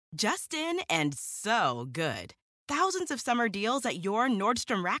Just in and so good. Thousands of summer deals at your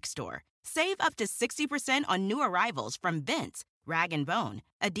Nordstrom Rack store. Save up to 60% on new arrivals from Vince, Rag & Bone,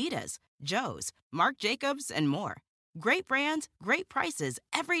 Adidas, Joe's, Marc Jacobs, and more. Great brands, great prices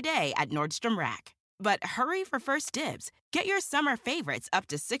every day at Nordstrom Rack. But hurry for first dibs. Get your summer favorites up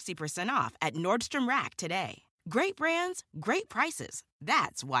to 60% off at Nordstrom Rack today. Great brands, great prices.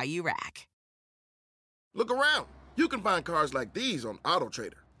 That's why you rack. Look around. You can find cars like these on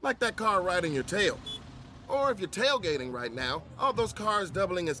AutoTrader, like that car riding your tail. Or if you're tailgating right now, all those cars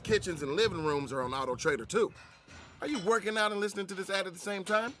doubling as kitchens and living rooms are on AutoTrader too. Are you working out and listening to this ad at the same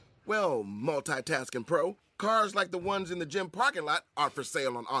time? Well, multitasking pro, cars like the ones in the gym parking lot are for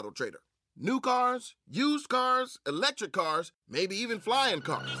sale on AutoTrader. New cars, used cars, electric cars, maybe even flying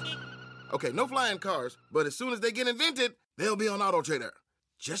cars. Okay, no flying cars, but as soon as they get invented, they'll be on AutoTrader.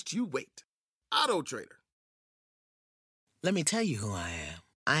 Just you wait. AutoTrader. Let me tell you who I am.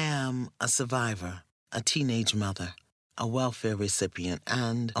 I am a survivor, a teenage mother, a welfare recipient,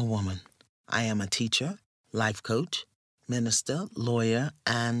 and a woman. I am a teacher, life coach, minister, lawyer,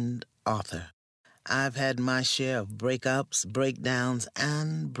 and author. I've had my share of breakups, breakdowns,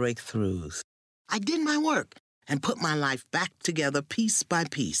 and breakthroughs. I did my work and put my life back together piece by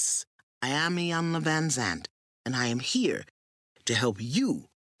piece. I am Iyanla Vanzant, and I am here to help you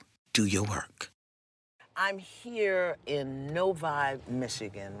do your work. I'm here in Novi,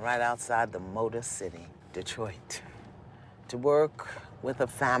 Michigan, right outside the Motor City, Detroit, to work with a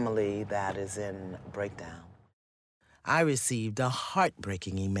family that is in breakdown. I received a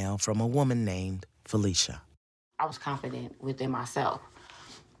heartbreaking email from a woman named Felicia. I was confident within myself.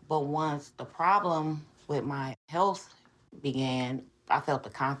 But once the problem with my health began, I felt the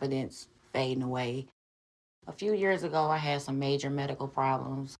confidence fading away. A few years ago, I had some major medical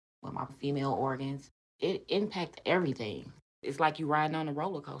problems with my female organs. It impacted everything. It's like you riding on a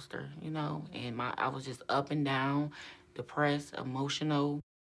roller coaster, and I was just up and down, depressed, emotional.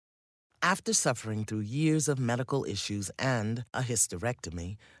 After suffering through years of medical issues and a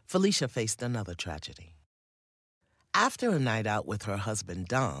hysterectomy, Felicia faced another tragedy. After a night out with her husband,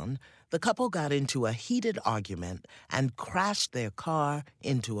 Don, the couple got into a heated argument and crashed their car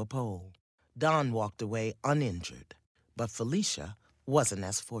into a pole. Don walked away uninjured, but Felicia wasn't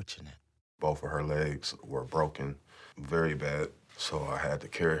as fortunate. Both of her legs were broken, very bad, so I had to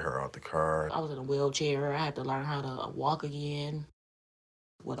carry her out the car. I was in a wheelchair. I had to learn how to walk again.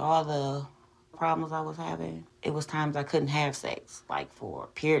 With all the problems I was having, it was times I couldn't have sex, like for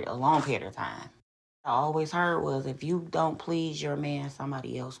a long period of time. I always heard was, if you don't please your man,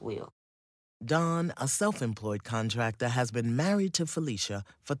 somebody else will. Don, a self-employed contractor, has been married to Felicia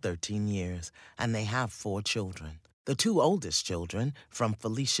for 13 years, and they have 4 children. The 2 oldest children from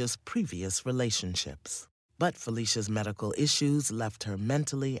Felicia's previous relationships. But Felicia's medical issues left her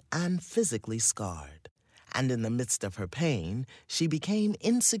mentally and physically scarred. And in the midst of her pain, she became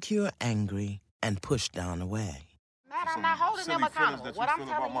insecure, angry, and pushed Don away. Matt, I'm not holding them accountable. What I'm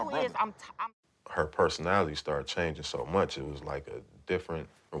telling you is, I'm Her personality started changing so much. It was like a different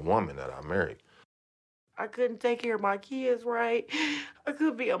woman that I married. I couldn't take care of my kids right. I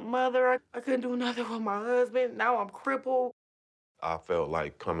couldn't be a mother. I couldn't do nothing with my husband. Now I'm crippled. I felt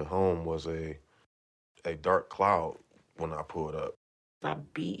like coming home was a dark cloud when I pulled up. I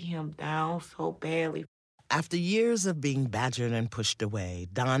beat him down so badly. After years of being badgered and pushed away,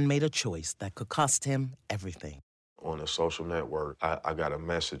 Don made a choice that could cost him everything. On a social network, I got a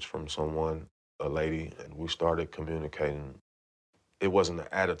message from someone, a lady, and we started communicating. It wasn't an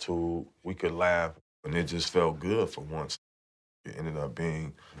attitude. We could laugh, and it just felt good for once. It ended up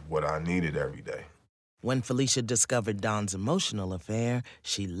being what I needed every day. When Felicia discovered Don's emotional affair,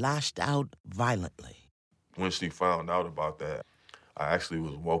 she lashed out violently. When she found out about that, I actually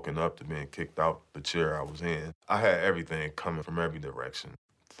was woken up to being kicked out the chair I was in. I had everything coming from every direction.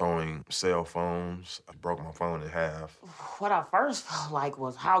 Throwing cell phones, I broke my phone in half. What I first felt like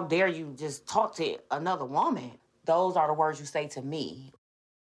was, how dare you just talk to another woman? Those are the words you say to me.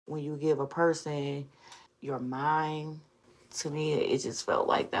 When you give a person your mind, to me, it just felt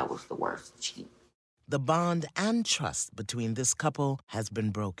like that was the worst cheat. The bond and trust between this couple has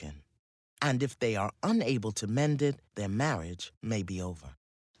been broken. And if they are unable to mend it, their marriage may be over.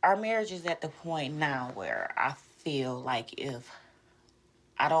 Our marriage is at the point now where I feel like if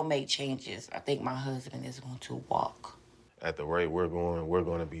I don't make changes, I think my husband is going to walk. At the rate we're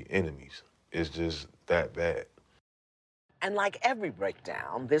going to be enemies. It's just that bad. And like every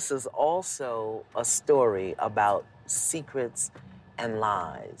breakdown, this is also a story about secrets and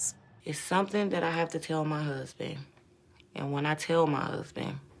lies. It's something that I have to tell my husband. And when I tell my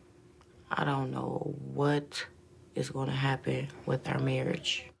husband, I don't know what is going to happen with our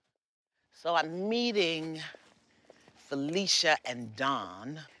marriage. So I'm meeting Felicia and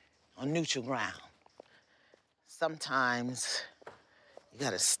Don on neutral ground. Sometimes you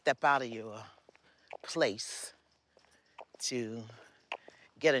gotta step out of your place to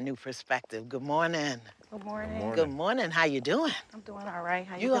get a new perspective. Good morning. Good morning. Good morning. Good morning. How you doing? I'm doing all right.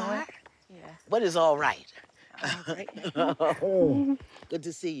 How you You doing? all right? Yeah. What is all right? All right. Oh, good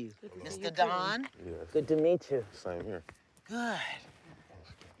to see you. to see Mr. you, too. Don, Yes. good to meet you. Same here. Good.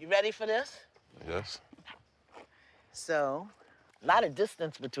 You ready for this? Yes. So, a lot of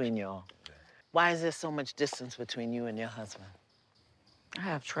distance between y'all. Why is there so much distance between you and your husband? I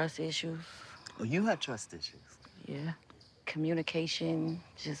have trust issues. Oh, you have trust issues. Yeah. Communication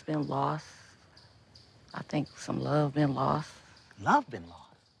just been lost. I think some love been lost. Love been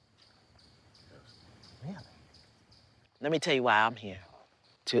lost. Really? Let me tell you why I'm here.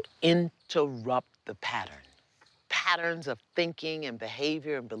 To interrupt the pattern. Patterns of thinking and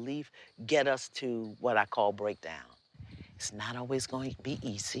behavior and belief get us to what I call breakdown. It's not always going to be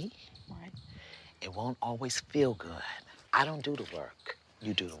easy. Right. It won't always feel good. I don't do the work.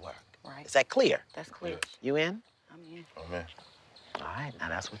 You do the work. Right. Is that clear? That's clear. You in? I'm in. Oh, man. All right, now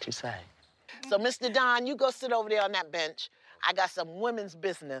that's what you say. So, Mr. Don, you go sit over there on that bench. I got some women's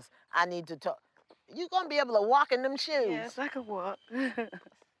business I need to talk. You gonna be able to walk in them shoes? Yes, I could walk.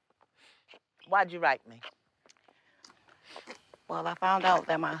 Why'd you write me? Well, I found out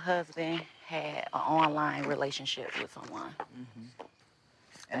that my husband had an online relationship with someone.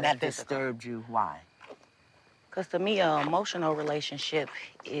 And that disturbed you. Why? Because to me, an emotional relationship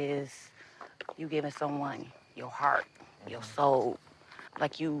is you giving someone your heart, your soul.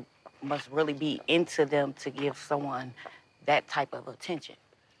 Like you must really be into them to give someone that type of attention.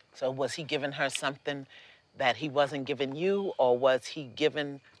 So was he giving her something that he wasn't giving you, or was he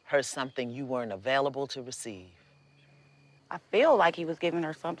giving her something you weren't available to receive? I feel like he was giving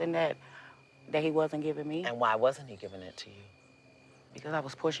her something that he wasn't giving me And why wasn't he giving it to you? because I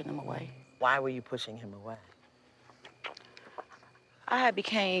was pushing him away. Why were you pushing him away? I had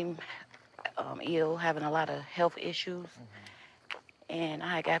became ill, having a lot of health issues. And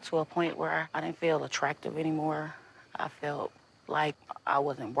I got to a point where I didn't feel attractive anymore. I felt like I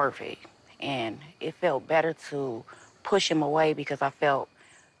wasn't worth it. And it felt better to push him away because I felt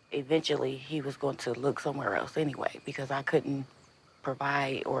eventually he was going to look somewhere else anyway because I couldn't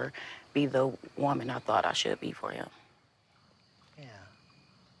provide or be the woman I thought I should be for him. Yeah.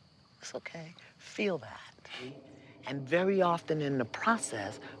 It's okay. Feel that. And very often in the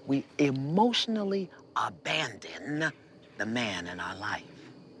process, we emotionally abandon the man in our life.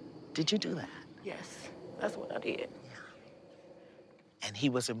 Did you do that? Yes, that's what I did. And he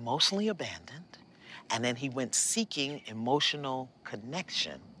was emotionally abandoned, and then he went seeking emotional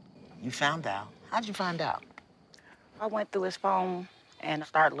connection. You found out. How'd you find out? I went through his phone and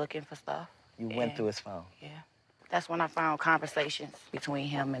started looking for stuff. You went through his phone. Yeah. That's when I found conversations between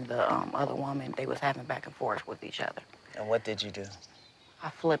him and the other woman. They was having back and forth with each other. And what did you do? I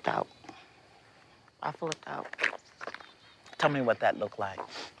flipped out. Tell me what that looked like.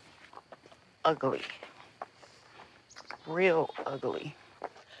 Ugly. Real ugly.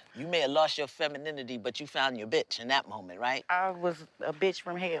 You may have lost your femininity, but you found your bitch in that moment, right? I was a bitch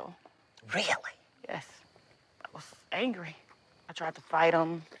from hell. Really? Yes. I was angry. I tried to fight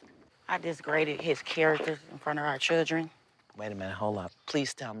him. I disgraded his characters in front of our children. Wait a minute, hold up.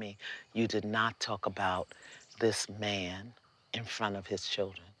 Please tell me you did not talk about this man in front of his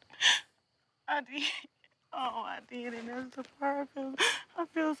children. I did. Oh, I did, and that's the part I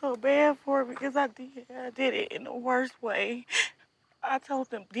feel so bad for because I did it in the worst way. I told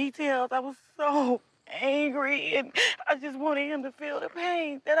them details. I was so angry, and I just wanted him to feel the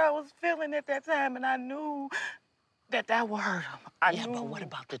pain that I was feeling at that time, and I knew that would hurt him. I knew. But what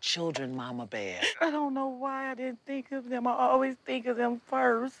about the children, Mama Bear? I don't know why I didn't think of them. I always think of them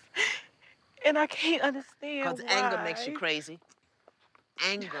first, and I can't understand Because why. anger makes you crazy.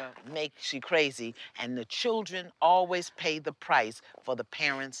 Anger makes you crazy, and the children always pay the price for the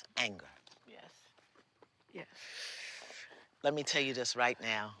parents' anger. Yes. Yes. Let me tell you this right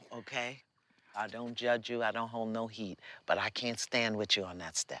now, okay? I don't judge you, I don't hold no heat, but I can't stand with you on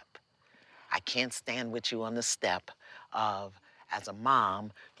that step. I can't stand with you on the step of, as a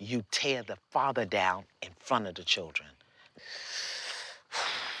mom, you tear the father down in front of the children.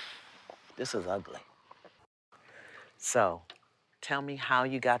 This is ugly. So, tell me how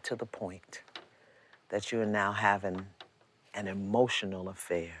you got to the point that you're now having an emotional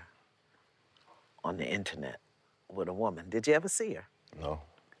affair on the internet with a woman. Did you ever see her? No.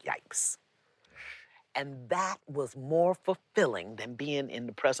 Yikes. And that was more fulfilling than being in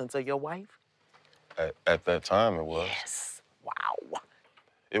the presence of your wife? At that time, it was. Yes. Wow.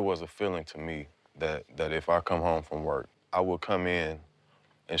 It was a feeling to me that if I come home from work, I would come in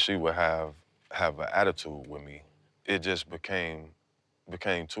and she would have an attitude with me. It just became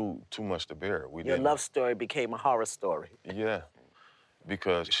too much to bear. Your love story became a horror story. Yeah,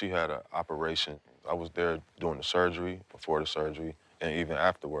 because she had an operation. I was there during the surgery, before the surgery, and even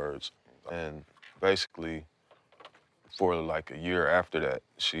afterwards. And basically, for like a year after that,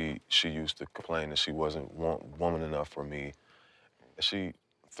 she used to complain that she wasn't woman enough for me. She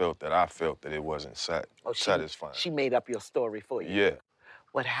felt that I felt that it wasn't satisfying. She made up your story for you. Yeah.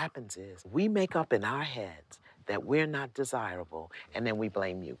 What happens is we make up in our heads that we're not desirable, and then we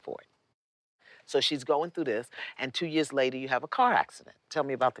blame you for it. So she's going through this, and 2 years later, you have a car accident. Tell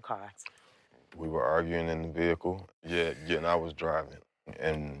me about the car accident. We were arguing in the vehicle. Yeah, and I was driving,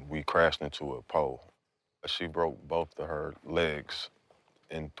 and we crashed into a pole. She broke both of her legs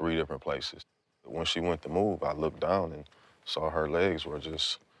in 3 different places. When she went to move, I looked down and saw her legs were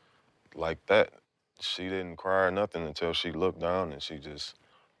just like that. She didn't cry or nothing until she looked down and she just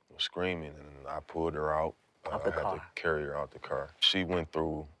was screaming, and I pulled her out. I had to carry her out the car. She went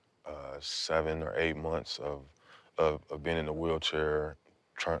through 7 or 8 months of being in a wheelchair,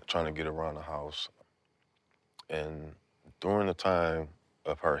 trying to get around the house. And during the time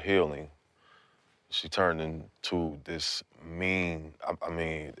of her healing, she turned into this mean, I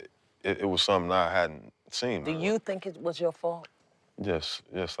mean, it was something I hadn't seen. Do you think it was your fault? Yes,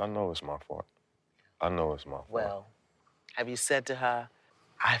 I know it's my fault. I know it's my fault. Well, have you said to her,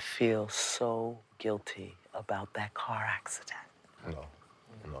 I feel so guilty about that car accident? No.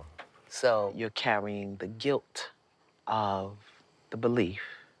 So you're carrying the guilt of the belief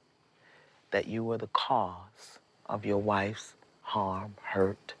that you were the cause of your wife's harm,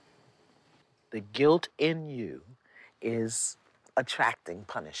 hurt. The guilt in you is attracting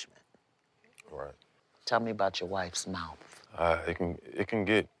punishment. Right. Tell me about your wife's mouth. It can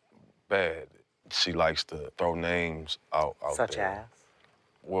get bad. She likes to throw names out Such there. as?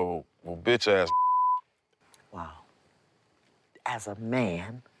 Well, bitch ass. Wow. As a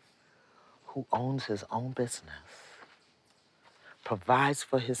man who owns his own business, provides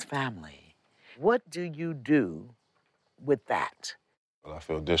for his family, what do you do with that? I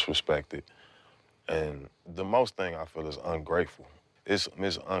feel disrespected. And the most thing I feel is ungrateful. It's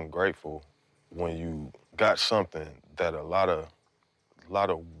ungrateful when you got something that a lot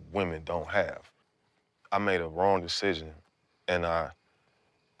of women don't have. I made a wrong decision, and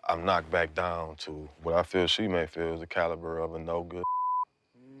I'm knocked back down to what I feel she may feel is the caliber of a no good.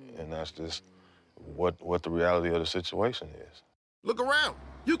 And that's just what the reality of the situation is. Look around.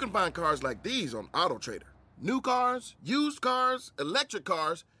 You can find cars like these on AutoTrader. New cars, used cars, electric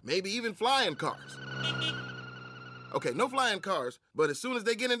cars, maybe even flying cars. Okay, no flying cars, but as soon as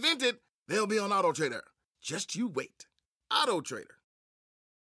they get invented, they'll be on AutoTrader. Just you wait. AutoTrader.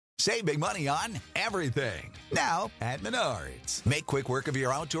 Save big money on everything. Now at Menards. Make quick work of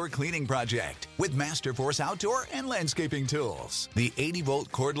your outdoor cleaning project with Masterforce Outdoor and Landscaping Tools. The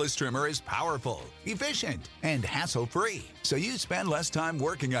 80-volt cordless trimmer is powerful, efficient, and hassle-free. So you spend less time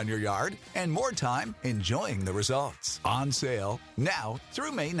working on your yard and more time enjoying the results. On sale now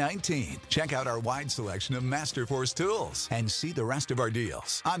through May 19th. Check out our wide selection of Masterforce tools and see the rest of our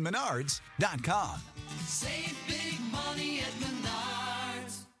deals on Menards.com. Save big money at Menards.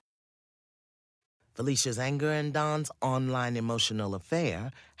 Felicia's anger and Don's online emotional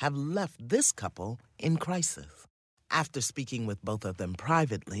affair have left this couple in crisis. After speaking with both of them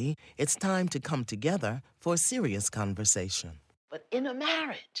privately, it's time to come together for a serious conversation. But in a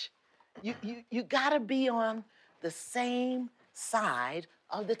marriage, you gotta be on the same side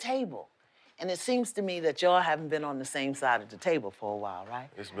of the table. And it seems to me that y'all haven't been on the same side of the table for a while, right?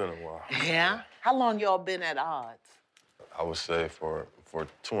 It's been a while. Yeah? How long y'all been at odds? I would say for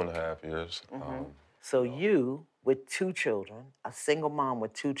 2.5 years. So you, with 2 children, a single mom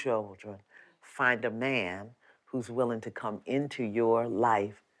with 2 children, find a man who's willing to come into your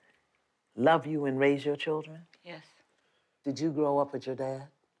life, love you and raise your children? Yes. Did you grow up with your dad?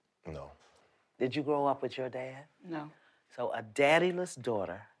 No. Did you grow up with your dad? No. So a daddyless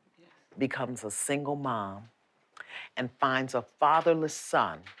daughter becomes a single mom and finds a fatherless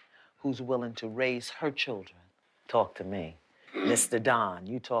son who's willing to raise her children. Talk to me. Mr. Don,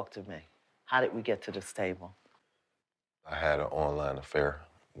 you talk to me. How did we get to this table? I had an online affair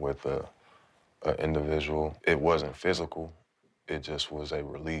with an individual. It wasn't physical. It just was a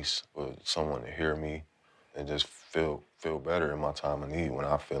release for someone to hear me and just feel better in my time of need when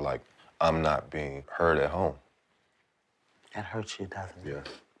I feel like I'm not being heard at home. That hurts you, doesn't it? Yeah.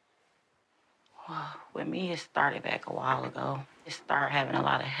 Well, with me, it started back a while ago. It started having a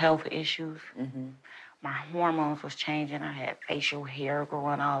lot of health issues. My hormones was changing. I had facial hair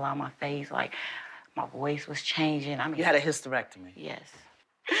growing all on my face. Like, my voice was changing. I mean, You had a hysterectomy. yes.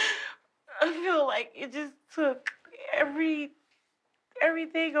 I feel like it just took everything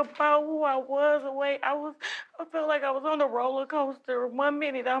about who I was away. I felt like I was on a roller coaster. 1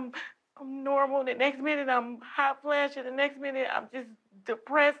 minute I'm normal, the next minute I'm hot flashing, the next minute I'm just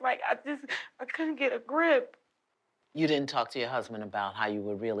depressed. Like I couldn't get a grip. You didn't talk to your husband about how you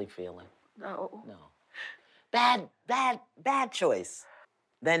were really feeling? No. No. Bad choice.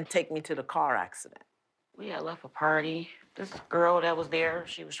 Then take me to the car accident. We had left a party. This girl that was there,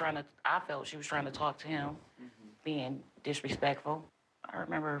 I felt she was trying to talk to him, being disrespectful. I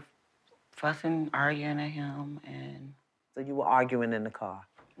remember fussing, arguing at him, and... So you were arguing in the car?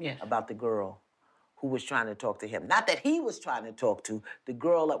 Yes. About the girl who was trying to talk to him. Not that he was trying to talk to, the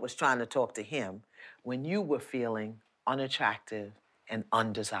girl that was trying to talk to him when you were feeling unattractive and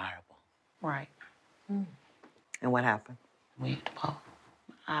undesirable. Right. And what happened? We hit the pole.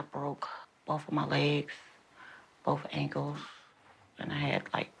 I broke both of my legs, both ankles, and I had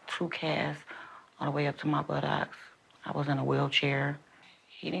like 2 casts all the way up to my buttocks. I was in a wheelchair.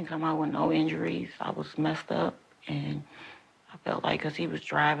 He didn't come out with no injuries. I was messed up, and I felt like because he was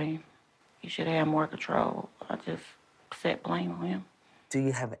driving, he should have had more control. I just set blame on him. Do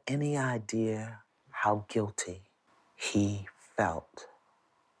you have any idea how guilty he felt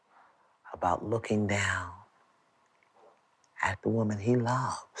about looking down at the woman he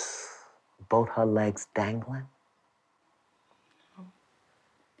loves, both her legs dangling?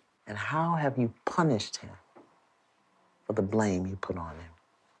 And how have you punished him for the blame you put on him?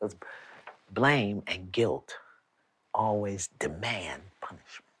 Because blame and guilt always demand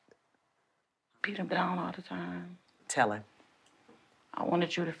punishment. Beat him down all the time. Tell him. I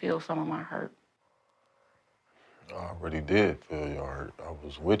wanted you to feel some of my hurt. I already did feel your hurt. I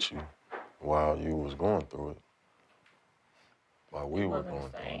was with you while you was going through it. While we were going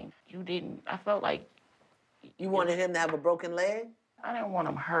through it. You didn't. I felt like... You wanted him to have a broken leg? I didn't want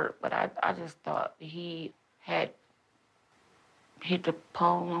him hurt, but I just thought he had hit the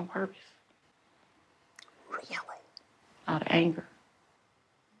pole on purpose. Really? Out of anger.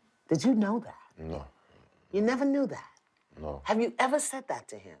 Did you know that? No. You never knew that? No. Have you ever said that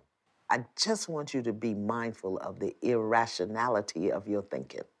to him? I just want you to be mindful of the irrationality of your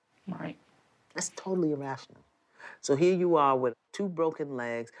thinking. Right. That's totally irrational. So here you are with 2 broken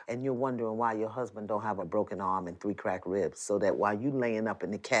legs, and you're wondering why your husband don't have a broken arm and 3 cracked ribs, so that while you laying up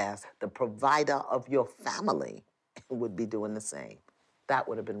in the cast, the provider of your family would be doing the same. That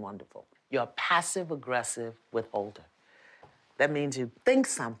would have been wonderful. You're a passive-aggressive withholder. That means you think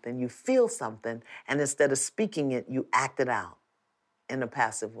something, you feel something, and instead of speaking it, you act it out in a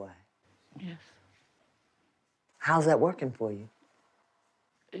passive way. Yes. How's that working for you?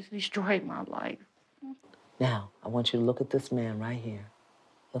 It's destroyed my life. Now, I want you to look at this man right here.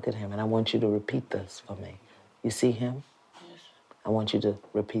 Look at him, and I want you to repeat this for me. You see him? Yes. I want you to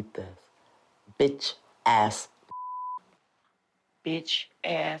repeat this. Bitch, ass. Bitch,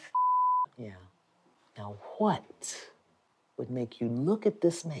 ass. Yeah. Now, what would make you look at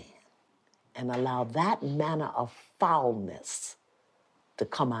this man and allow that manner of foulness to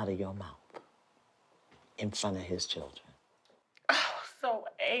come out of your mouth in front of his children? So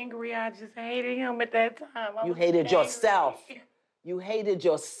angry. I just hated him at that time. You hated yourself. You hated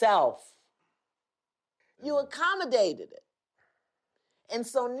yourself. You accommodated it. And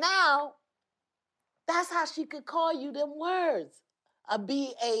so now, that's how she could call you them words. A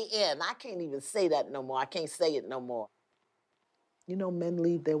B-A-N. I can't even say that no more. I can't say it no more. You know men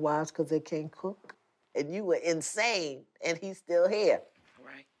leave their wives because they can't cook? And you were insane, and he's still here.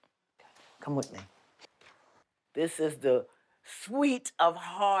 Right. Come with me. This is the suite of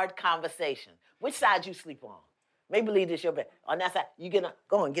hard conversation. Which side you sleep on? Maybe leave this your bed. On that side, you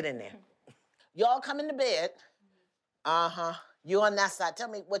go on, get in there. Y'all come in the bed. Uh-huh. You on that side. Tell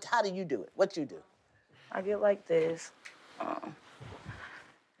me, how do you do it? What you do? I get like this.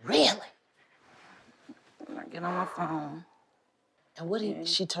 Really? And I get on my phone. And what do you,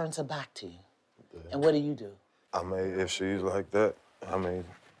 she turns her back to you. And what do you do? I mean, if she's like that, I mean,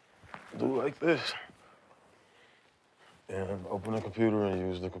 do like this. And open the computer and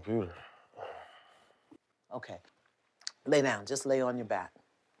use the computer. Okay. Lay down. Just lay on your back.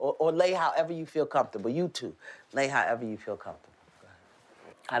 Or lay however you feel comfortable. You too. Lay however you feel comfortable. Go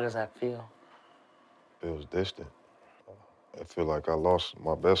ahead. How does that feel? Feels distant. I feel like I lost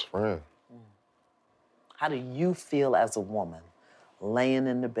my best friend. How do you feel as a woman laying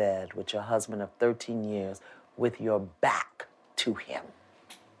in the bed with your husband of 13 years with your back to him?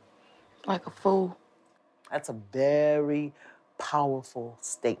 Like a fool. That's a very powerful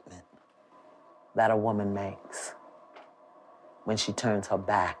statement. that a woman makes when she turns her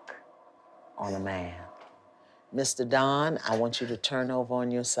back on a man. Mr. Don, I want you to turn over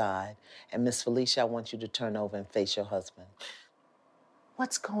on your side. And Miss Felicia, I want you to turn over and face your husband.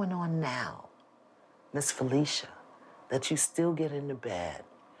 What's going on now, Miss Felicia, that you still get into bed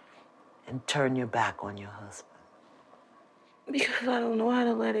and turn your back on your husband? Because I don't know how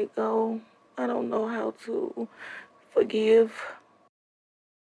to let it go. I don't know how to forgive.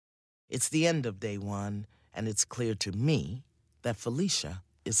 It's the end of day one, and it's clear to me that Felicia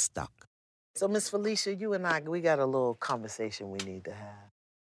is stuck. So, Miss Felicia, you and I, we got a little conversation we need to have.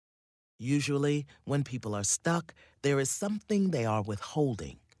 Usually, when people are stuck, there is something they are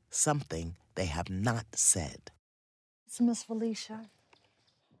withholding, something they have not said. So, Miss Felicia,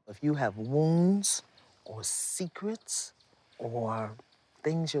 if you have wounds or secrets or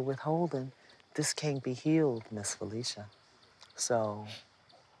things you're withholding, this can't be healed, Miss Felicia. So,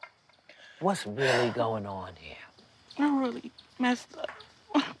 what's really going on here? I really messed up.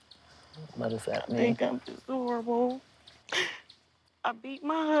 What does that I mean? think I'm just horrible. I beat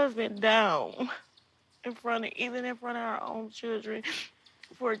my husband down even in front of our own children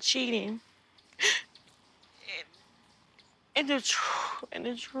for cheating. And the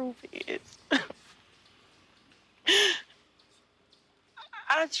truth is,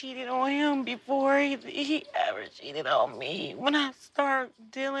 I cheated on him before he ever cheated on me. When I start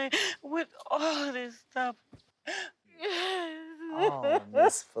dealing with all this stuff. Oh,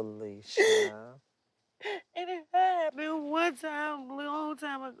 Miss Felicia. And it happened one time, a long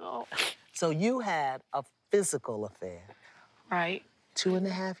time ago. So you had a physical affair. Right.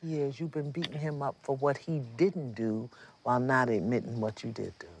 2.5 years, you've been beating him up for what he didn't do while not admitting what you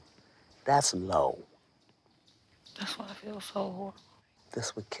did do. That's low. That's why I feel so horrible.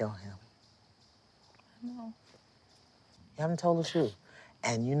 This would kill him. I know. You haven't told the truth.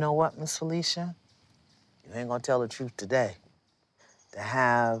 And you know what, Miss Felicia? You ain't gonna tell the truth today. To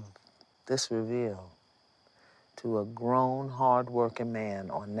have this revealed to a grown, hard-working man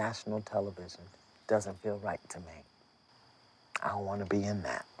on national television doesn't feel right to me. I don't want to be in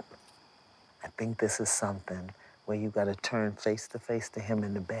that. I think this is something where you got to turn face to face to him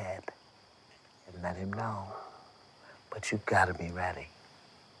in the bed and let him know. But you've got to be ready.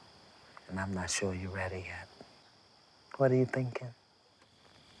 And I'm not sure you're ready yet. What are you thinking?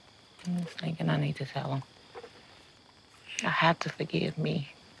 I'm just thinking I need to tell him. I have to forgive me.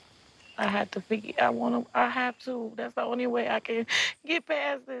 I have to forgive. I have to. That's the only way I can get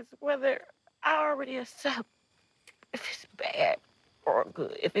past this. Whether I already accept if it's bad or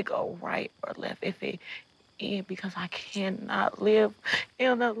good, if it go right or left, if it end, because I cannot live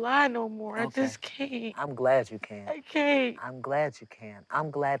in a lie no more. Okay. I just can't. I'm glad you can. I can't. I'm glad you can.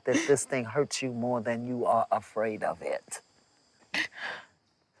 I'm glad that this thing hurts you more than you are afraid of it.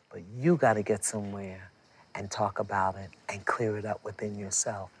 But you got to get somewhere and talk about it and clear it up within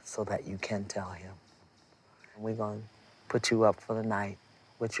yourself so that you can tell him. And we're going to put you up for the night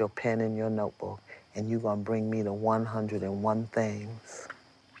with your pen and your notebook, and you're going to bring me the 101 things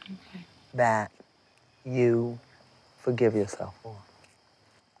that you forgive yourself for.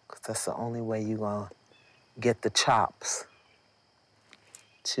 Because that's the only way you're going to get the chops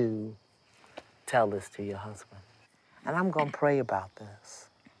to tell this to your husband. And I'm going to pray about this.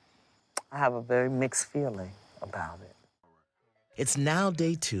 I have a very mixed feeling about it. It's now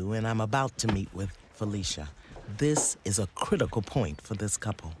day 2, and I'm about to meet with Felicia. This is a critical point for this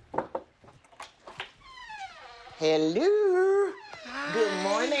couple. Hello. Hi. Good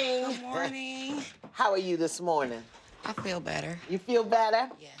morning. Good morning. How are you this morning? I feel better. You feel better?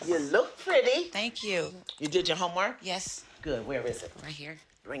 Yes. You look pretty. Thank you. You did your homework? Yes. Good. Where is it? Right here.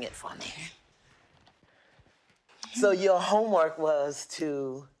 Bring it for me. So your homework was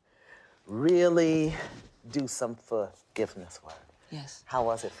to really do some forgiveness work. Yes. How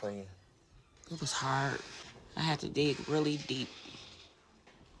was it for you? It was hard. I had to dig really deep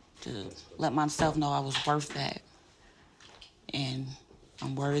to let myself know I was worth that. And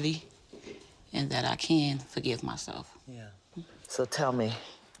I'm worthy and that I can forgive myself. Yeah. So tell me.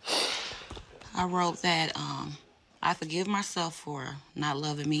 I wrote that I forgive myself for not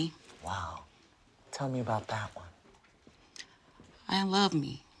loving me. Wow. Tell me about that one. I didn't love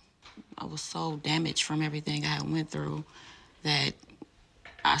me. I was so damaged from everything I had went through that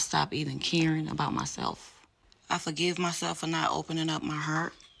I stopped even caring about myself. I forgive myself for not opening up my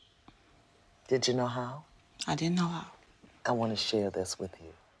heart. Did you know how? I didn't know how. I want to share this with you.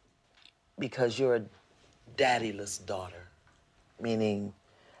 Because you're a daddyless daughter, meaning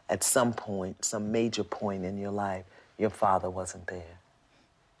at some point, some major point in your life, your father wasn't there,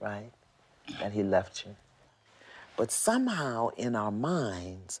 right? That he left you. But somehow in our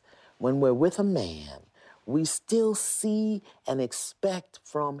minds, when we're with a man, we still see and expect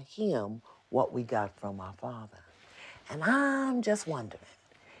from him what we got from our father. And I'm just wondering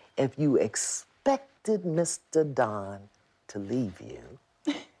if you expected Mr. Don to leave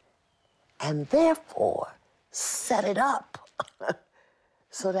you and therefore set it up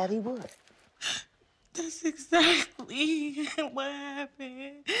so that he would. That's exactly what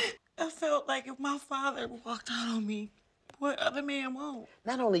happened. I felt like if my father walked out on me, what other man won't?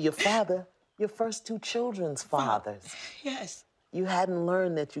 Not only your father, your first two children's fathers. Yes. You hadn't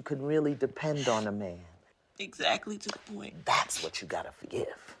learned that you could really depend on a man. Exactly to the point. That's what you gotta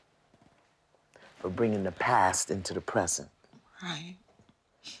forgive. For bringing the past into the present. Right.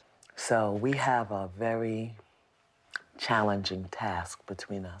 So we have a very challenging task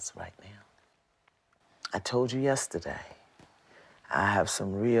between us right now. I told you yesterday, I have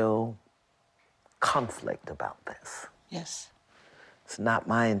some real conflict about this. Yes. It's not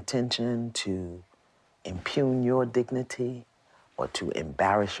my intention to impugn your dignity or to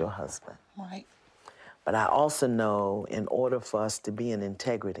embarrass your husband. Right. But I also know in order for us to be in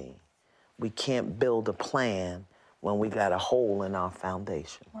integrity, we can't build a plan when we got a hole in our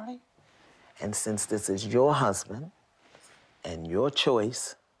foundation. Right. And since this is your husband and your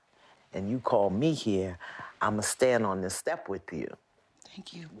choice, and you call me here, I'm gonna stand on this step with you.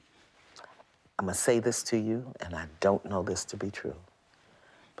 Thank you. I'm gonna say this to you, and I don't know this to be true.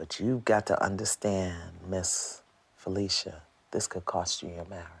 But you've got to understand, Miss Felicia, this could cost you your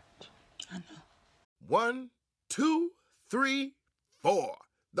marriage. I know. 1, 2, 3, 4.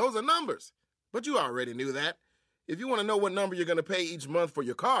 Those are numbers. But you already knew that. If you want to know what number you're going to pay each month for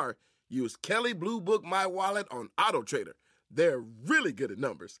your car, use Kelley Blue Book My Wallet on Auto Trader. They're really good at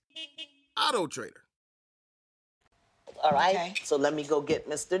numbers. Auto Trader. All right, Okay. so let me go get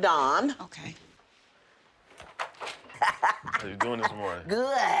Mr. Don. Okay. How you doing this morning?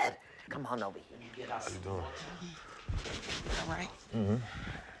 Good. Come on over here. How you doing? All right.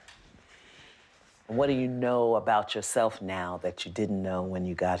 What do you know about yourself now that you didn't know when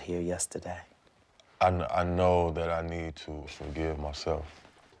you got here yesterday? I know that I need to forgive myself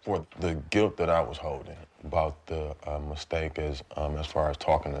for the guilt that I was holding about the mistake as far as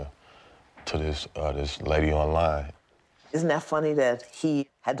talking to this lady online. Isn't that funny that he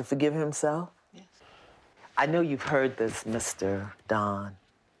had to forgive himself? Yes. I know you've heard this, Mr. Don.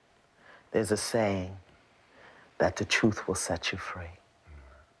 There's a saying that the truth will set you free.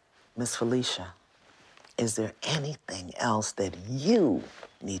 Miss Felicia, is there anything else that you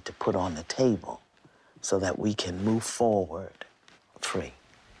need to put on the table so that we can move forward free?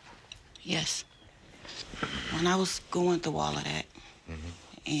 Yes. When I was going through all of that,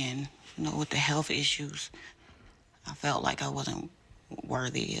 and, you know, with the health issues, I felt like I wasn't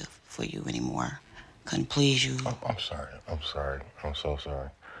worthy for you anymore. Couldn't please you. I'm sorry. I'm so sorry.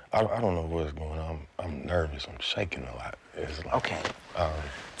 I don't know what's going on. I'm nervous. I'm shaking a lot. It's like, Okay.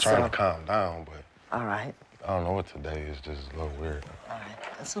 Trying to calm down, but All right. I don't know what today is. Just a little weird. All right.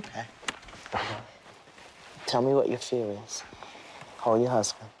 That's okay. Tell me what your fear is. Call your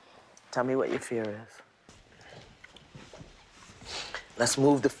husband. Tell me what your fear is. Let's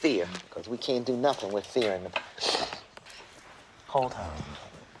move the fear, because we can't do nothing with fear in the... Hold her.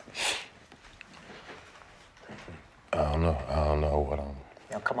 I don't know what I'm...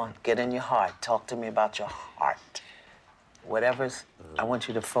 Now, come on, get in your heart. Talk to me about your heart. Whatever's... I want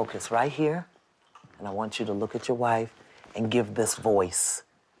you to focus right here, and I want you to look at your wife and give this voice,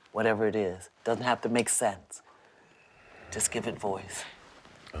 whatever it is. Doesn't have to make sense. Just give it voice.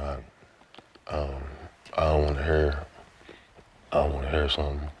 I don't want to hear... I don't want to hear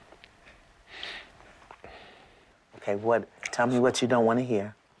something. Okay, what? Tell me what you don't want to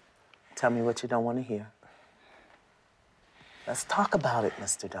hear. Tell me what you don't want to hear. Let's talk about it,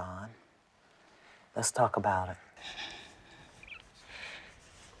 Mr. Don. Let's talk about it.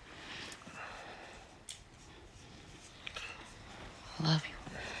 I love you.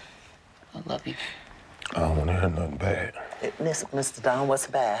 I love you. I don't want to hear nothing bad. Listen, Mr. Don, what's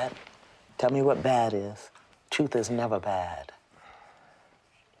bad? Tell me what bad is. Truth is never bad.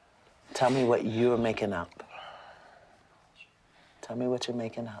 Tell me what you're making up. Tell me what you're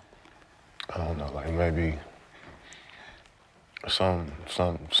making up. I don't know, like maybe something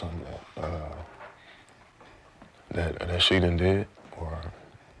that she done did, or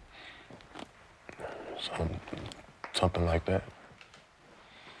something like that.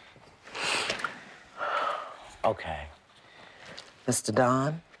 Okay. Mr.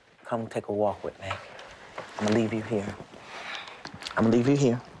 Don, come take a walk with me. I'm gonna leave you here. I'm gonna leave you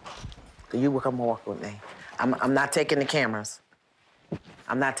here. So you will come walk with me. I'm not taking the cameras.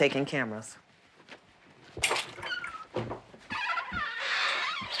 I'm not taking cameras.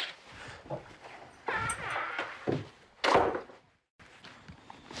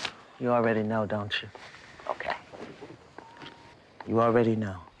 You already know, don't you? Okay. You already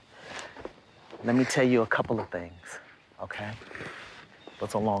know. Let me tell you a couple of things, okay? It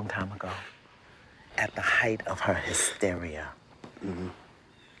was a long time ago. At the height of her hysteria. Mm-hmm.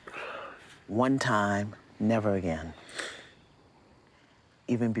 One time, never again.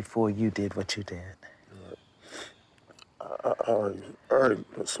 Even before you did what you did. All right,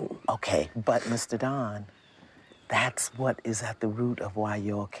 listen. Okay, but Mr. Don, that's what is at the root of why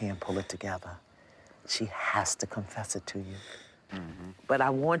y'all can't pull it together. She has to confess it to you. Mm-hmm. But I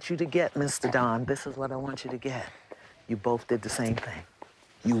want you to get, Mr. Don, this is what I want you to get. You both did the same thing.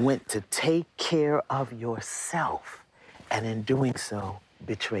 You went to take care of yourself, and in doing so,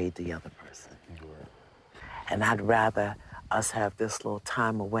 betrayed the other person. Right. And I'd rather us have this little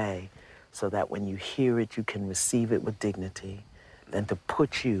time away so that when you hear it, you can receive it with dignity, than to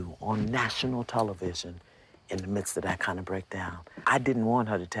put you on national television in the midst of that kind of breakdown. I didn't want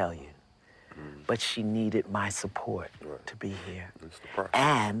her to tell you, but she needed my support to be here.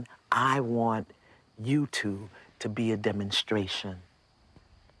 And I want you two to be a demonstration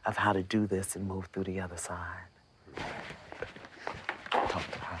of how to do this and move through the other side.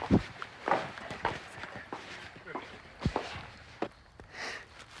 Talk to her.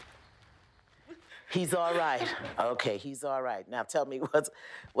 He's all right. Okay, he's all right. Now tell me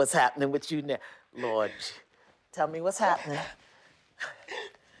what's happening with you now. Lord, tell me what's happening.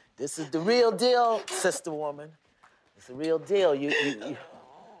 This is the real deal, sister woman. It's the real deal. You.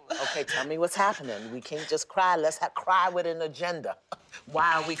 Okay, tell me what's happening. We can't just cry. Let's cry with an agenda.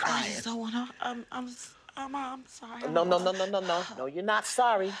 Why are we crying? I just don't want to. I'm sorry. No. No, you're not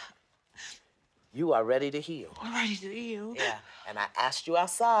sorry. You are ready to heal. I'm ready to heal. Yeah, and I asked you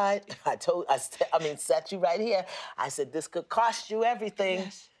outside. Set you right here. I said, this could cost you everything.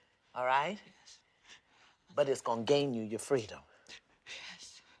 Yes. All right? Yes. But it's gonna gain you your freedom.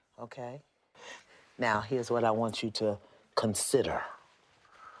 Yes. Okay? Now, here's what I want you to consider.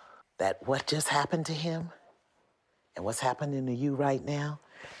 That what just happened to him and what's happening to you right now,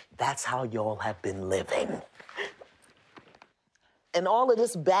 that's how y'all have been living. And all of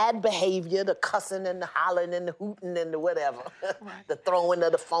this bad behavior, the cussing and the hollering and the hooting and the whatever, right. The throwing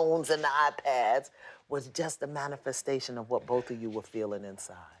of the phones and the iPads, was just a manifestation of what both of you were feeling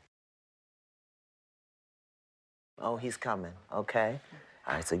inside. Oh, he's coming, okay?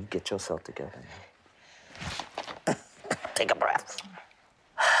 All right, so you get yourself together now. Take a breath.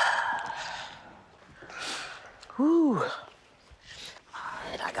 Whew. All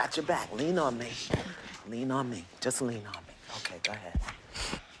right, I got your back. Lean on me. Lean on me. Just lean on me. Okay, go ahead.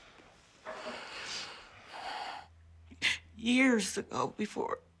 Years ago,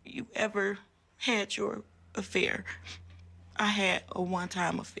 before you ever had your affair, I had a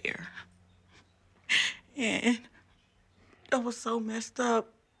one-time affair. And I was so messed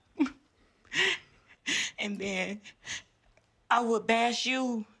up. And then I would bash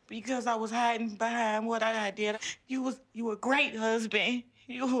you because I was hiding behind what I did. You were a great husband.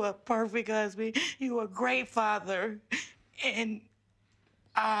 You were a perfect husband. You were a great father. And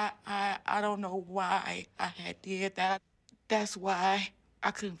I don't know why I had did that. That's why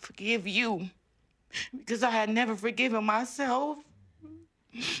I couldn't forgive you. Because I had never forgiven myself.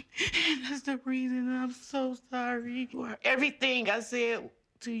 And that's the reason I'm so sorry. Everything I said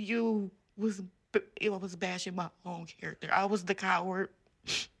to you was bashing my own character. I was the coward.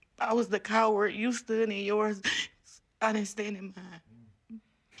 I was the coward. You stood in yours. I didn't stand in mine.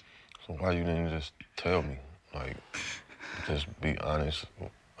 So why you didn't just tell me? Like, just be honest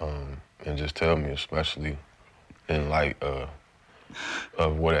and just tell me, especially in light of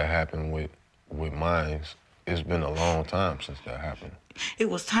what had happened with mine. It's been a long time since that happened. It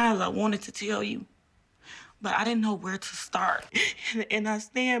was times I wanted to tell you, but I didn't know where to start. And I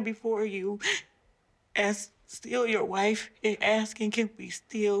stand before you as still your wife and asking, can we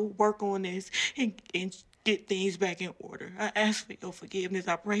still work on this and get things back in order? I ask for your forgiveness.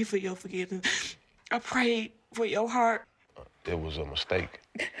 I pray for your forgiveness. I prayed for your heart. It was a mistake,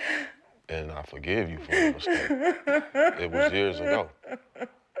 and I forgive you for the mistake. It was years ago.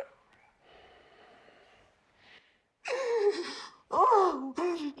 Oh,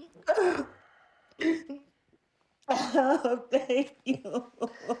 thank you.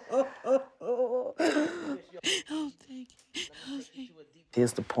 Oh, thank you.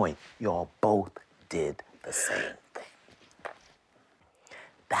 Here's the point. Y'all both did the same thing.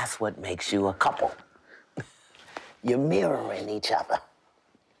 That's what makes you a couple. You're mirroring each other.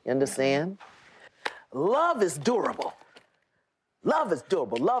 You understand? Love is durable. Love is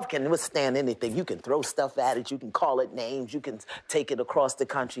durable. Love can withstand anything. You can throw stuff at it. You can call it names. You can take it across the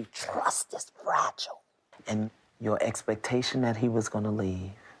country. Trust is fragile. And your expectation that he was going to leave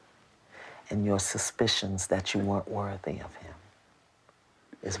and your suspicions that you weren't worthy of him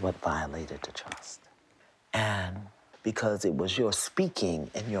is what violated the trust. And because it was your speaking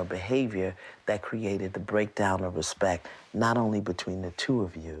and your behavior that created the breakdown of respect, not only between the two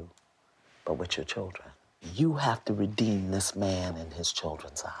of you, but with your children. You have to redeem this man in his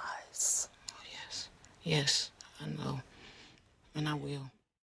children's eyes. Oh, yes. Yes, I know. And I will.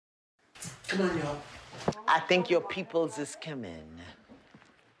 Come on, y'all. I think your peoples is coming.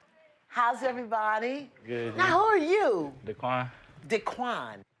 How's everybody? Good. Now, who are you? Daquan.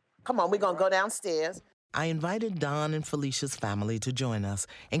 Daquan. Come on, we're gonna go downstairs. I invited Don and Felicia's family to join us,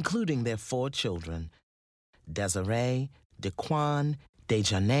 including their 4 children, Desiree, Daquan,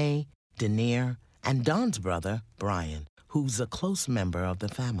 Dejanay, Denier, and Don's brother, Brian, who's a close member of the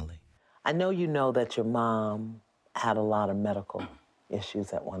family. I know you know that your mom had a lot of medical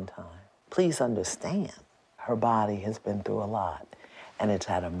issues at one time. Please understand, her body has been through a lot, and it's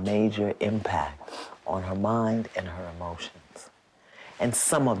had a major impact on her mind and her emotions. And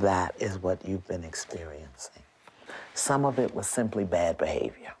some of that is what you've been experiencing. Some of it was simply bad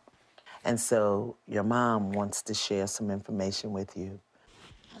behavior. And so your mom wants to share some information with you.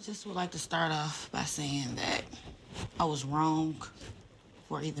 I just would like to start off by saying that I was wrong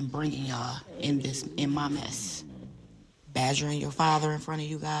for even bringing y'all in my mess. Badgering your father in front of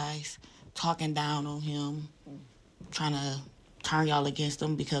you guys, talking down on him, trying to turn y'all against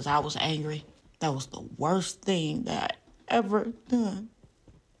him because I was angry. That was the worst thing that I ever done.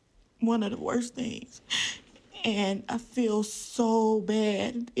 One of the worst things. And I feel so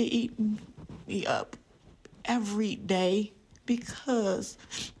bad eating me up every day because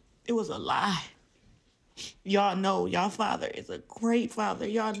it was a lie. Y'all know y'all father is a great father.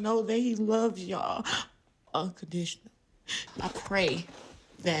 Y'all know that he loves y'all unconditional. I pray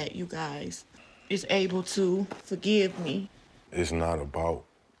that you guys is able to forgive me. It's not about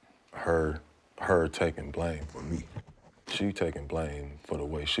her taking blame for me. She taking blame for the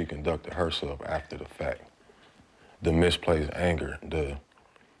way she conducted herself after the fact. The misplaced anger, the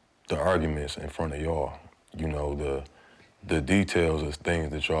arguments in front of y'all, you know, the details of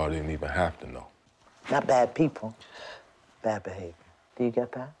things that y'all didn't even have to know. Not bad people, bad behavior. Do you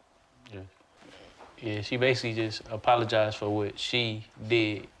get that? Yeah, she basically just apologized for what she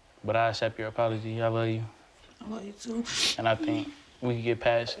did, but I accept your apology. I love you. I love you too. And I think we can get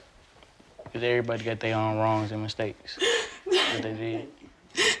past it, because everybody got their own wrongs and mistakes that they did.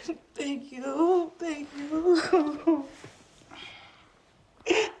 Thank you. Thank you.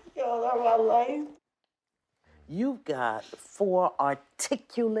 Y'all are my life. You've got 4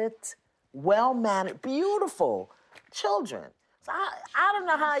 articulate, well-mannered, beautiful children. So I don't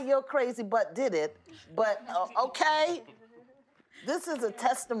know how your crazy butt did it, but okay, this is a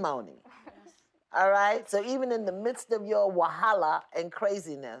testimony, all right? So even in the midst of your wahala and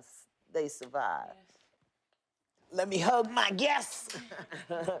craziness, they survived. Let me hug my guests.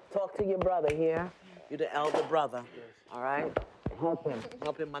 Talk to your brother here. You're the elder brother, all right?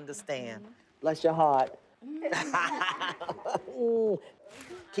 Help him understand. Bless your heart.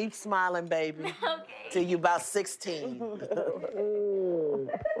 Keep smiling, baby. Okay. Till you about 16.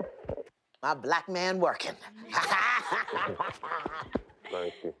 My black man working.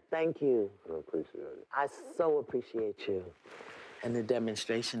 Thank you. Thank you. I appreciate it. I so appreciate you and the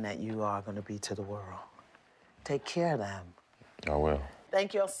demonstration that you are going to be to the world. Take care of them. I will.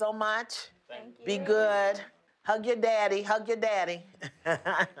 Thank you all so much. Thank you. Be good. Hug your daddy. Hug your daddy.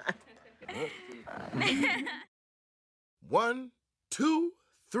 1, 2,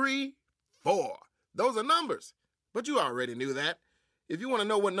 3, 4. Those are numbers. But you already knew that. If you want to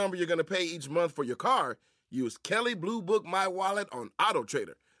know what number you're going to pay each month for your car, use Kelley Blue Book My Wallet on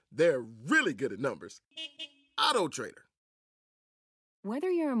AutoTrader. They're really good at numbers. AutoTrader.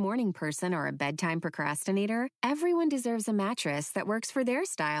 Whether you're a morning person or a bedtime procrastinator, everyone deserves a mattress that works for their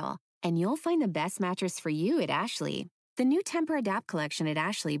style. And you'll find the best mattress for you at Ashley. The new Temper-Adapt collection at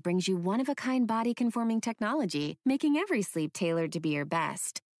Ashley brings you one-of-a-kind body-conforming technology, making every sleep tailored to be your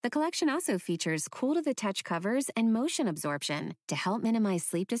best. The collection also features cool-to-the-touch covers and motion absorption to help minimize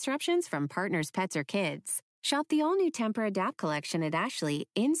sleep disruptions from partners, pets, or kids. Shop the all-new Temper-Adapt collection at Ashley,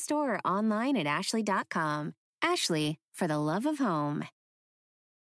 in-store or online at ashley.com. Ashley, for the love of home.